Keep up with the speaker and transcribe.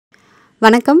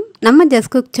வணக்கம். நம்ம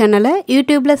just cook சேனலை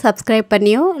யூடியூப்பில் சப்ஸ்கிரைப்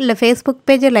பண்ணியோ இல்லை ஃபேஸ்புக்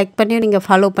பேஜை லைக் பண்ணியோ நீங்கள்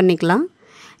ஃபாலோ பண்ணிக்கலாம்.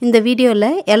 இந்த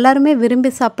வீடியோவில் எல்லாருமே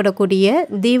விரும்பி சாப்பிடக்கூடிய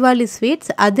தீபாவளி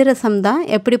ஸ்வீட்ஸ் அதிரசம் தான்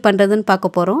எப்படி பண்ணுறதுன்னு பார்க்க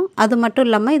போகிறோம். அது மட்டும்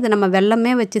இல்லாமல் இது நம்ம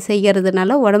வெல்லமே வச்சு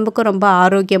செய்கிறதுனால உடம்புக்கும் ரொம்ப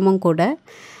ஆரோக்கியமும் கூட.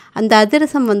 அந்த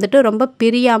அதிரசம் ரொம்ப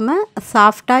பிரியாமல்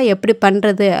சாஃப்டாக எப்படி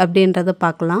பண்ணுறது அப்படின்றத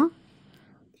பார்க்கலாம்.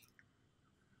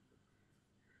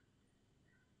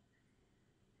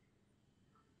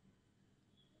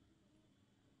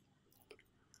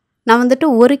 நான்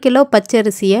 1 கிலோ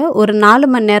பச்சரிசியை ஒரு 4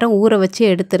 மணி நேரம் ஊற வச்சு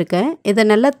எடுத்திருக்கேன். இதை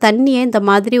நல்லா தண்ணியை இந்த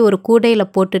மாதிரி ஒரு கூடையில்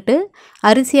போட்டுட்டு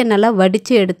அரிசியை நல்லா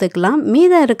வடித்து எடுத்துக்கலாம்.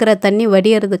 மீதம் இருக்கிற தண்ணி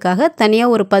வடிகிறதுக்காக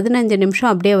தனியாக ஒரு 15 நிமிஷம்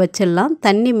அப்படியே வச்சிடலாம்.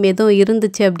 தண்ணி எதுவும்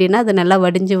இருந்துச்சு அப்படின்னா அது நல்லா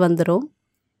வடிஞ்சு வந்துடும்.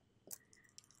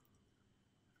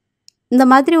 இந்த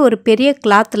மாதிரி ஒரு பெரிய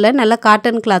கிளாத்தில், நல்ல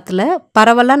காட்டன் கிளாத்தில்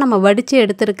பரவலாக நம்ம வடித்து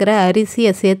எடுத்துருக்கிற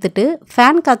அரிசியை சேர்த்துட்டு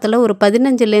ஃபேன் காற்றுல ஒரு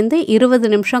 15லேருந்து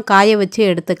 20 நிமிஷம் காய வச்சு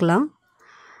எடுத்துக்கலாம்.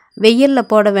 வெயிலில்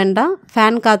போட வேண்டாம்,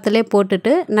 ஃபேன் காற்றுலே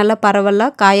போட்டுட்டு நல்லா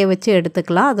பரவலாக காய வச்சு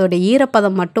எடுத்துக்கலாம். அதோட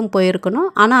ஈரப்பதம் மட்டும் போயிருக்கணும்.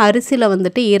 ஆனால் அரிசியில்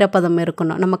ஈரப்பதம்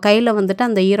இருக்கணும். நம்ம கையில்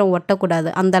அந்த ஈரம் ஒட்டக்கூடாது.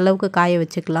 அந்த அளவுக்கு காய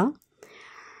வச்சுக்கலாம்.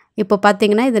 இப்போ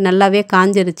பார்த்திங்கன்னா இது நல்லாவே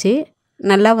காஞ்சிருச்சு.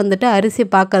 நல்லா அரிசி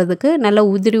பார்க்குறதுக்கு நல்லா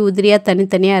உதிரி உதிரியாக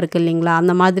தனித்தனியாக இருக்குது இல்லைங்களா,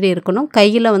 அந்த மாதிரி இருக்கணும்.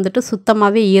 கையில்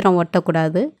சுத்தமாகவே ஈரம்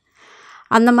ஒட்டக்கூடாது.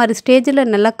 அந்த மாதிரி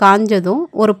ஸ்டேஜில் நல்லா காஞ்சதும்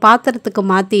ஒரு பாத்திரத்துக்கு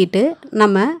மாற்றிட்டு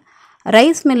நம்ம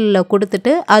ரைஸ் மில்லில்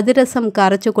கொடுத்துட்டு அதிரசம்க்கு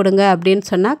அரைச்சி கொடுங்க அப்படின்னு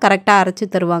சொன்னால் கரெக்டாக அரைச்சி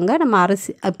தருவாங்க. நம்ம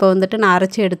இப்போ நான்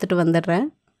அரைச்சி எடுத்துகிட்டு வந்துடுறேன்.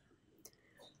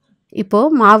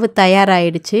 இப்போது மாவு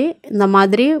தயாராகிடுச்சு. இந்த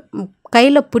மாதிரி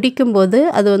கையில் பிடிக்கும்போது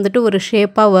அது ஒரு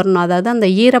ஷேப்பாக வரணும். அதாவது அந்த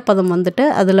ஈரப்பதம்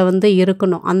அதில்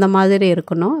இருக்கணும். அந்த மாதிரி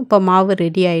இருக்கணும். இப்போ மாவு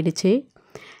ரெடி ஆகிடுச்சு.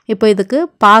 இப்போ இதுக்கு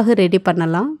பாகு ரெடி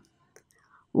பண்ணலாம்.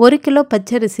 1 கிலோ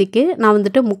பச்சரிசிக்கு நான்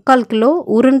 3/4 கிலோ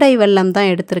உருண்டை வெல்லம் தான்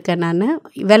எடுத்திருக்கேன். நான்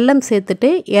வெல்லம் சேர்த்துட்டு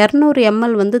 200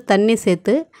 ml தண்ணி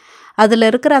சேர்த்து அதில்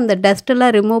இருக்கிற அந்த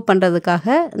டஸ்ட்டெல்லாம் ரிமூவ்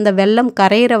பண்ணுறதுக்காக இந்த வெல்லம்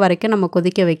கரையிற வரைக்கும் நம்ம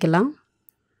கொதிக்க வைக்கலாம்.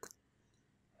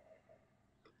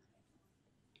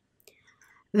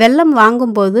 வெல்லம்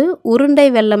வாங்கும்போது உருண்டை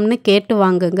வெல்லம்னு கேட்டு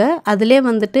வாங்குங்க. அதிலே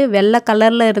வெள்ளை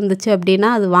கலரில் இருந்துச்சு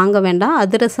அப்படின்னா அது வாங்க வேண்டாம்.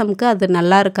 அதிரசம்க்கு அது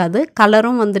நல்லா இருக்காது.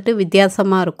 கலரும்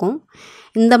வித்தியாசமாக இருக்கும்.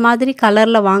 இந்த மாதிரி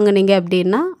கலரில் வாங்கினீங்க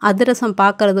அப்படின்னா அதிரசம்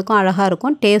பார்க்குறதுக்கும் அழகாக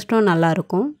இருக்கும், டேஸ்ட்டும்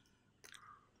நல்லாயிருக்கும்.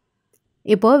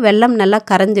 இப்போது வெல்லம் நல்லா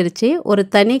கரைஞ்சிருச்சு. ஒரு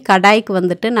தனி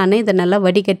கடாய்க்கு நான் இதை நல்லா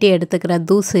வடிகட்டி எடுத்துக்கிறேன்,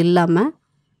 தூசு இல்லாமல்.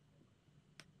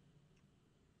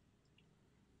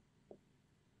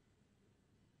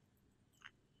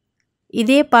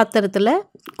 இதே பாத்திரத்தில்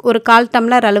ஒரு 1/4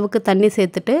 டம்ளர் அளவுக்கு தண்ணி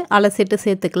சேர்த்துட்டு அலசிட்டு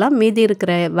சேர்த்துக்கலாம். மீதி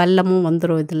இருக்கிற வெல்லமும்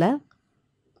வந்துடும் இதில்.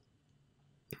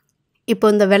 இப்போ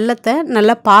இந்த வெல்லத்தை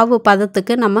நல்லா பாவு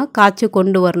பதத்துக்கு நம்ம காய்ச்சி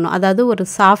கொண்டு வரணும். அதாவது ஒரு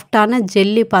சாஃப்டான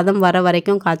ஜெல்லி பதம் வர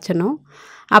வரைக்கும் காய்ச்சணும்.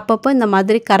 அப்பப்போ இந்த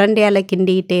மாதிரி கரண்டியால்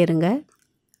கிண்டிக்கிட்டே இருங்க.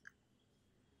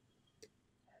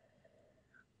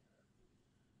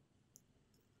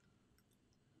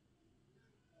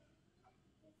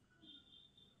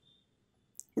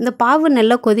 இந்த பாவு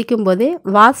நல்லா கொதிக்கும் போதே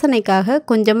வாசனைக்காக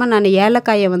கொஞ்சமாக நான்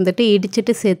ஏலக்காயை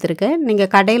இடிச்சிட்டு சேர்த்துருக்கேன்.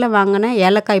 நீங்கள் கடையில் வாங்கின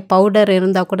ஏலக்காய் பவுடர்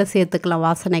இருந்தால் கூட சேர்த்துக்கலாம்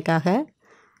வாசனைக்காக.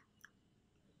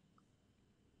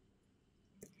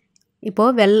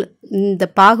 இப்போது இந்த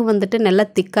பாகு நல்லா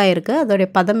திக்காக இருக்குது. அதோடைய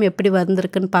பதம் எப்படி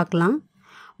வந்திருக்குன்னு பார்க்கலாம்.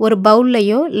 ஒரு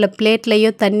பவுல்லையோ இல்லை பிளேட்லேயோ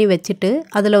தண்ணி வச்சுட்டு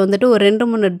அதில் ஒரு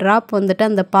 2-3 ட்ராப்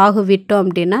அந்த பாகு விட்டோம்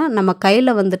அப்படின்னா நம்ம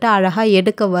கையில் அழகாக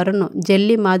எடுக்க வரணும்.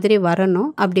 ஜெல்லி மாதிரி வரணும்.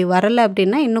 அப்படி வரலை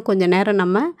அப்படின்னா இன்னும் கொஞ்சம் நேரம்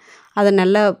நம்ம அதை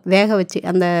நல்லா வேக வச்சு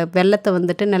அந்த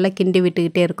வெல்லத்தை நல்லா கிண்டி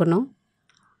விட்டுக்கிட்டே இருக்கணும்.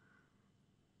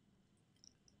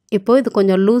 இப்போது இது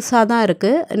கொஞ்சம் லூஸாக தான்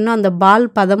இருக்குது. இன்னும் அந்த பால்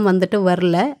பதம்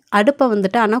வரல.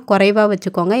 அடுப்பை ஆனால் குறைவாக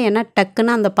வச்சுக்கோங்க. ஏன்னா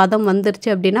டக்குன்னு அந்த பதம் வந்துருச்சு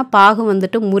அப்படின்னா பாகு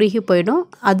முருகி போயிடும்,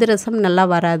 அதிரசம் நல்லா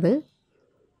வராது.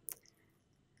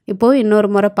 இப்போது இன்னொரு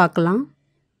முறை பார்க்கலாம்.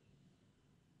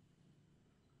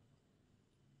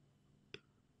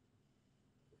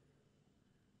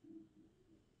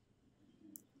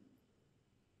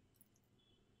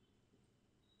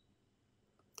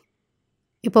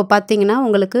 இப்போ பார்த்தீங்கன்னா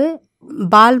உங்களுக்கு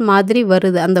பால் மாதிரி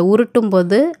வருது. அந்த உருட்டும்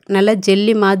போது நல்லா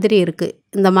ஜெல்லி மாதிரி இருக்குது.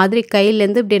 இந்த மாதிரி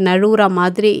கையிலேருந்து இப்படி நழுவுற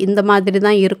மாதிரி இந்த மாதிரி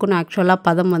தான் இருக்கணும் ஆக்சுவலாக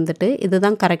பதம்.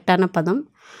 இதுதான் கரெக்டான பதம்.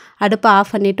 அடுப்பை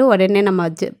ஆஃப் பண்ணிவிட்டு உடனே நம்ம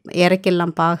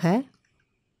இறக்கிடலாம் பாகை.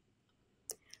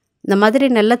 இந்த மாதிரி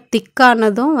நல்லா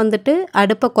திக்கானதும்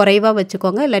அடுப்பை குறைவாக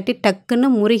வச்சுக்கோங்க. இல்லாட்டி டக்குன்னு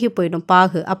முருகி போயிடும்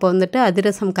பாகு. அப்போ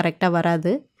அதிரசம் கரெக்டாக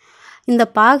வராது. இந்த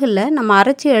பாகில் நம்ம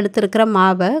அரைச்சி எடுத்துருக்கிற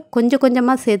மாவை கொஞ்சம்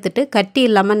கொஞ்சமாக சேர்த்துட்டு கட்டி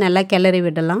இல்லாமல் நல்லா கிளறி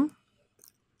விடலாம்.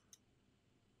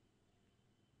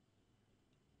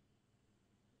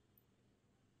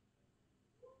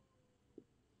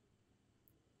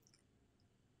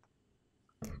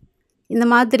 இந்த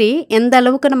மாதிரி எந்த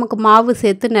அளவுக்கு நமக்கு மாவு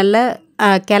சேர்த்து நல்ல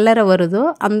கிளற வருதோ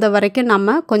அந்த வரைக்கும்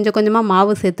நம்ம கொஞ்சம் கொஞ்சமாக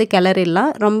மாவு சேர்த்து கிளறிடலாம்.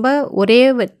 ரொம்ப ஒரே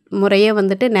முறையே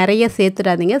வந்துட்டு நிறைய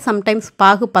சேர்த்துடாதீங்க. சம்டைம்ஸ்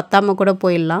பாகு பத்தாமல் கூட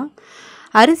போயிடலாம்.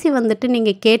 அரிசி வந்துட்டு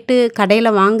நீங்கள் கேட்டு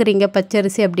கடையில் வாங்குறீங்க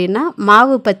பச்சரிசி அப்படின்னா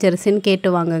மாவு பச்சரிசின்னு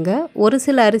கேட்டு வாங்குங்க. ஒரு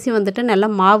சில அரிசி வந்துட்டு நல்லா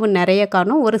மாவு நிறைய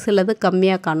காணும், ஒரு சிலது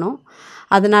கம்மியாக காணும்.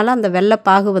 அதனால் அந்த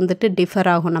வெள்ளைப்பாகு வந்துட்டு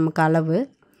டிஃபர் ஆகும் நமக்கு அளவு.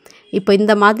 இப்போ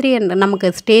இந்த மாதிரி நமக்கு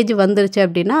ஸ்டேஜ் வந்துருச்சு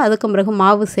அப்படின்னா அதுக்கு பிறகு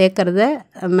மாவு சேர்க்குறத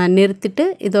நம்ம நிறுத்திட்டு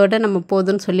இதோட நம்ம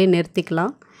போதும்னு சொல்லி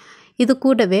நிறுத்திக்கலாம். இது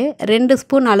கூடவே 2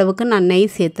 ஸ்பூன் அளவுக்கு நான் நெய்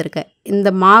சேர்த்துருக்கேன். இந்த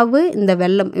மாவு இந்த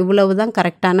வெல்லம் இவ்வளவு தான்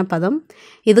கரெக்டான பதம்.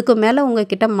 இதுக்கு மேலே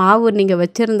உங்ககிட்ட மாவு நீங்கள்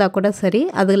வச்சுருந்தா கூட சரி,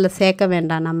 அதில் சேர்க்க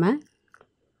வேண்டாம் நம்ம.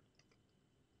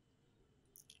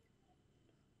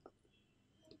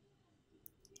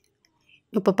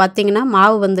 இப்போ பார்த்திங்கன்னா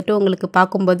மாவு வந்துட்டு உங்களுக்கு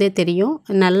பார்க்கும்போதே தெரியும்,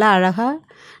 நல்லா அழகாக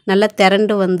நல்லா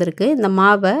திரண்டு வந்திருக்கு. இந்த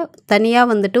மாவை தனியாக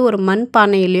வந்துட்டு ஒரு மண்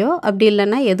பானையிலையோ அப்படி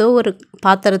இல்லைன்னா ஏதோ ஒரு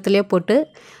பாத்திரத்துலையோ போட்டு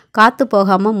காற்று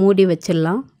போகாமல் மூடி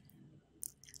வச்சிடலாம்.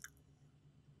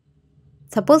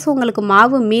 சப்போஸ் உங்களுக்கு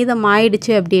மாவு மீதம்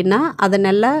ஆயிடுச்சு அப்படின்னா அதை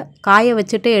நல்லா காய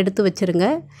வச்சுட்டு எடுத்து வச்சுருங்க.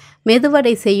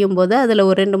 மெதுவடை செய்யும்போது அதில்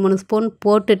ஒரு 2-3 ஸ்பூன்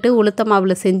போட்டுட்டு உளுத்த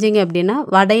மாவில் செஞ்சிங்க அப்படின்னா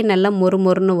வடை நல்லா மொறு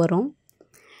மொறுன்னு வரும்.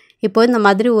 இப்போ இந்த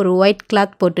மாதிரி ஒரு ஒயிட்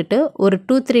கிளாத் போட்டுட்டு ஒரு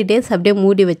 2-3 டேஸ் அப்படியே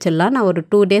மூடி வச்சிடலாம். நான் ஒரு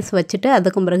 2 டேஸ் வச்சுட்டு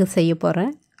அதுக்கு பிறகு செய்ய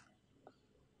போகிறேன்.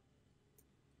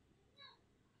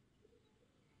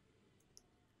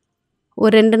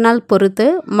 ஒரு 2 நாள் பொறுத்து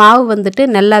மாவு வந்துட்டு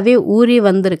நல்லாவே ஊறி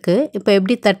வந்திருக்கு. இப்போ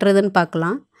எப்படி தட்டுறதுன்னு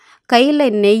பார்க்கலாம். கையில்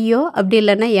நெய்யோ அப்படி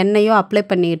இல்லைன்னா எண்ணெயோ அப்ளை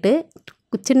பண்ணிக்கிட்டு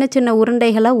சின்ன சின்ன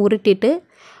உருண்டைகளாக உருட்டிட்டு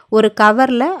ஒரு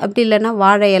கவரில் அப்படி இல்லைன்னா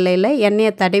வாழை இலையில்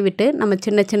எண்ணெயை தடவிட்டு நம்ம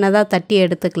சின்ன சின்னதாக தட்டி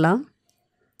எடுத்துக்கலாம்.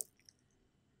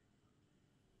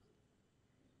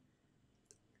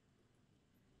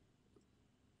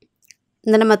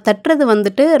 இந்த நம்ம தட்டுறது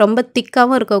வந்துட்டு ரொம்ப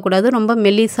திக்காகவும் இருக்கக்கூடாது, ரொம்ப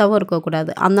மெல்லிசாகவும்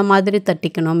இருக்கக்கூடாது. அந்த மாதிரி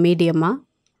தட்டிக்கணும் மீடியமாக.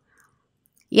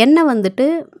 எண்ணெய் வந்துட்டு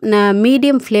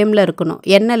மீடியம் ஃப்ளேமில் இருக்கணும்.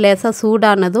 எண்ணெய் லேசாக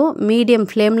சூடானதும் மீடியம்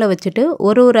ஃப்ளேமில் வச்சுட்டு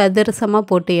ஒரு அதிரசமாக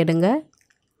போட்டு எடுங்க.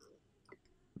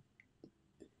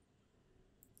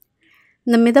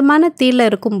 இந்த மிதமான தீயில்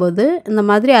இருக்கும்போது இந்த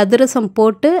மாதிரி அதிரசம்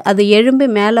போட்டு அது எழும்பி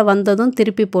மேலே வந்ததும்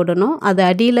திருப்பி போடணும். அது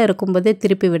அடியில் இருக்கும்போதே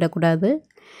திருப்பி விடக்கூடாது.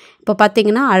 இப்போ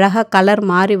பார்த்திங்கன்னா அழகாக கலர்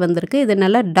மாறி வந்திருக்கு. இது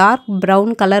நல்லா டார்க்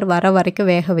ப்ரௌன் கலர் வர வரைக்கும்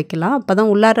வேக வைக்கலாம். அப்போ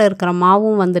தான் உள்ளார இருக்கிற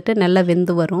மாவும் வந்துட்டு நல்லா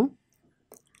வெந்து வரும்.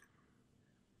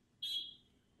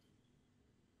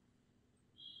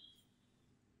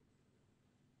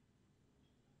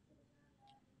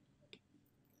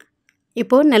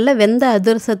 இப்போது நல்ல வெந்த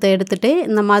அதிரசத்தை எடுத்துகிட்டு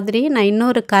இந்த மாதிரி நான்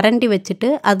இன்னொரு கரண்டி வச்சுட்டு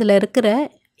அதில் இருக்கிற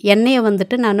எண்ணெயை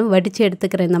வந்துட்டு நான் வடித்து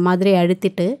எடுத்துக்கிறேன். இந்த மாதிரி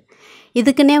அழுத்திட்டு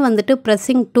இதுக்குன்னே வந்துட்டு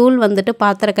ப்ரெஸ்ஸிங் டூல் வந்துட்டு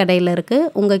பாத்திர கடையில் இருக்குது.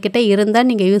 உங்கள்கிட்ட இருந்தால்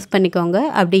நீங்கள் யூஸ் பண்ணிக்கோங்க.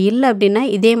 அப்படி இல்லை அப்படின்னா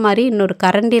இதே மாதிரி இன்னொரு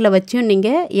கரண்டியில் வச்சும்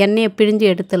நீங்கள் எண்ணெயை பிழிஞ்சு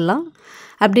எடுத்துடலாம்.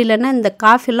 அப்படி இல்லைன்னா இந்த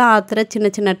காஃபிலாம் ஆற்றுற சின்ன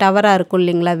சின்ன டவராக இருக்கும்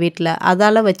இல்லைங்களா வீட்டில்,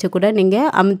 அதால் வச்சு கூட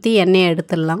நீங்கள் அமுத்தி எண்ணெயை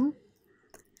எடுத்துடலாம்.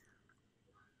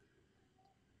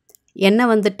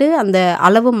 எண்ணெய் வந்துட்டு அந்த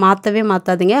அளவு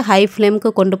மாற்றாதீங்க. ஹை ஃப்ளேமுக்கு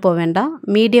கொண்டு போக வேண்டாம்.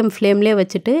 மீடியம் ஃப்ளேம்லேயே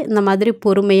வச்சுட்டு இந்த மாதிரி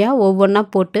பொறுமையாக ஒவ்வொன்றா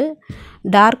போட்டு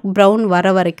டார்க் ப்ரௌன் வர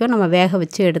வரைக்கும் நம்ம வேக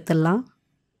வச்சு எடுத்துடலாம்.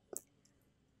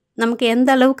 நமக்கு எந்த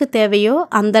அளவுக்கு தேவையோ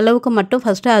அந்த அளவுக்கு மட்டும்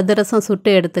ஃபஸ்ட்டு அதிரசம்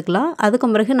சுட்டு எடுத்துக்கலாம். அதுக்கு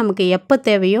பிறகு நமக்கு எப்போ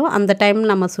தேவையோ அந்த டைம்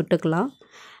நம்ம சுட்டுக்கலாம்.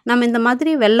 நம்ம இந்த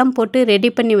மாதிரி வெல்லம் போட்டு ரெடி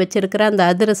பண்ணி வச்சுருக்கிற அந்த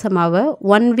அதிரச மாவை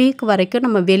 1 வீக் வரைக்கும்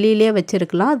நம்ம வெளியிலே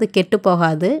வச்சுருக்கலாம். அது கெட்டு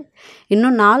போகாது.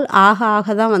 இன்னும் நாள் ஆக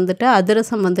ஆக தான் வந்துட்டு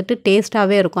அதிரசம் வந்துட்டு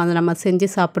டேஸ்ட்டாகவே இருக்கும். அதை நம்ம செஞ்சு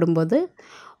சாப்பிடும்போது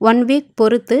 1 வீக்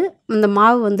பொறுத்து இந்த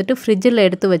மாவு வந்துட்டு ஃப்ரிட்ஜில்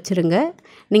எடுத்து வச்சுருங்க.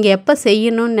 நீங்கள் எப்போ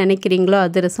செய்யணும்னு நினைக்கிறீங்களோ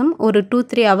அதிரசம் ஒரு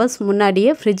 2-3 ஹவர்ஸ்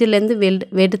முன்னாடியே ஃப்ரிட்ஜிலேருந்து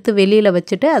எடுத்து வெளியில்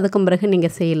வச்சுட்டு அதுக்கு பிறகு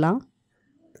நீங்கள் செய்யலாம்.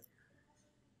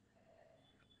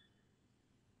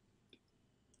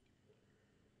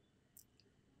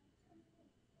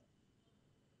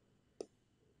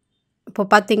 இப்போ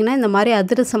பார்த்திங்கன்னா இந்த மாதிரி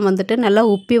அதிரசம் வந்துட்டு நல்லா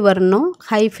உப்பி வரணும்.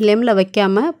 ஹை ஃப்ளேமில்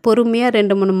வைக்காமல் பொறுமையாக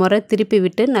 2-3 முறை திருப்பி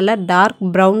விட்டு நல்லா டார்க்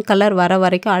ப்ரௌன் கலர் வர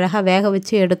வரைக்கும் அழகாக வேக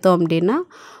வச்சு எடுத்தோம் அப்படின்னா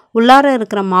உள்ளார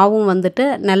இருக்கிற மாவும் வந்துட்டு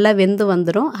நல்லா வெந்து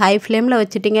வந்துடும். ஹை ஃப்ளேமில்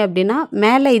வச்சிட்டிங்க அப்படின்னா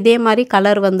மேலே இதே மாதிரி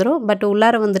கலர் வந்துடும், பட்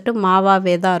உள்ளார வந்துட்டு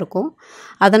மாவாகவே தான் இருக்கும்.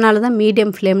 அதனால தான்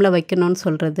மீடியம் ஃப்ளேமில் வைக்கணும்னு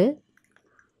சொல்கிறது.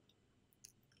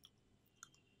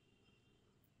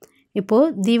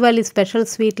 இப்போது தீபாவளி ஸ்பெஷல்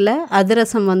ஸ்வீட்டில்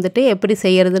அதிரசம் வந்துட்டு எப்படி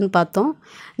செய்கிறதுன்னு பார்த்தோம்.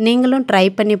 நீங்களும் ட்ரை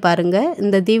பண்ணி பாருங்கள்.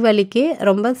 இந்த தீபாவளிக்கு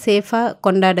ரொம்ப சேஃபாக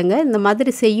கொண்டாடுங்க. இந்த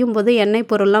மாதிரி செய்யும்போது எண்ணெய்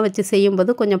பொருள்லாம் வச்சு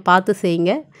செய்யும்போது கொஞ்சம் பார்த்து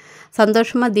செய்யுங்க.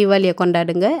 சந்தோஷமாக தீபாவளியை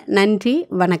கொண்டாடுங்க. நன்றி,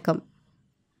 வணக்கம்.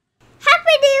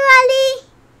 Happy Diwali!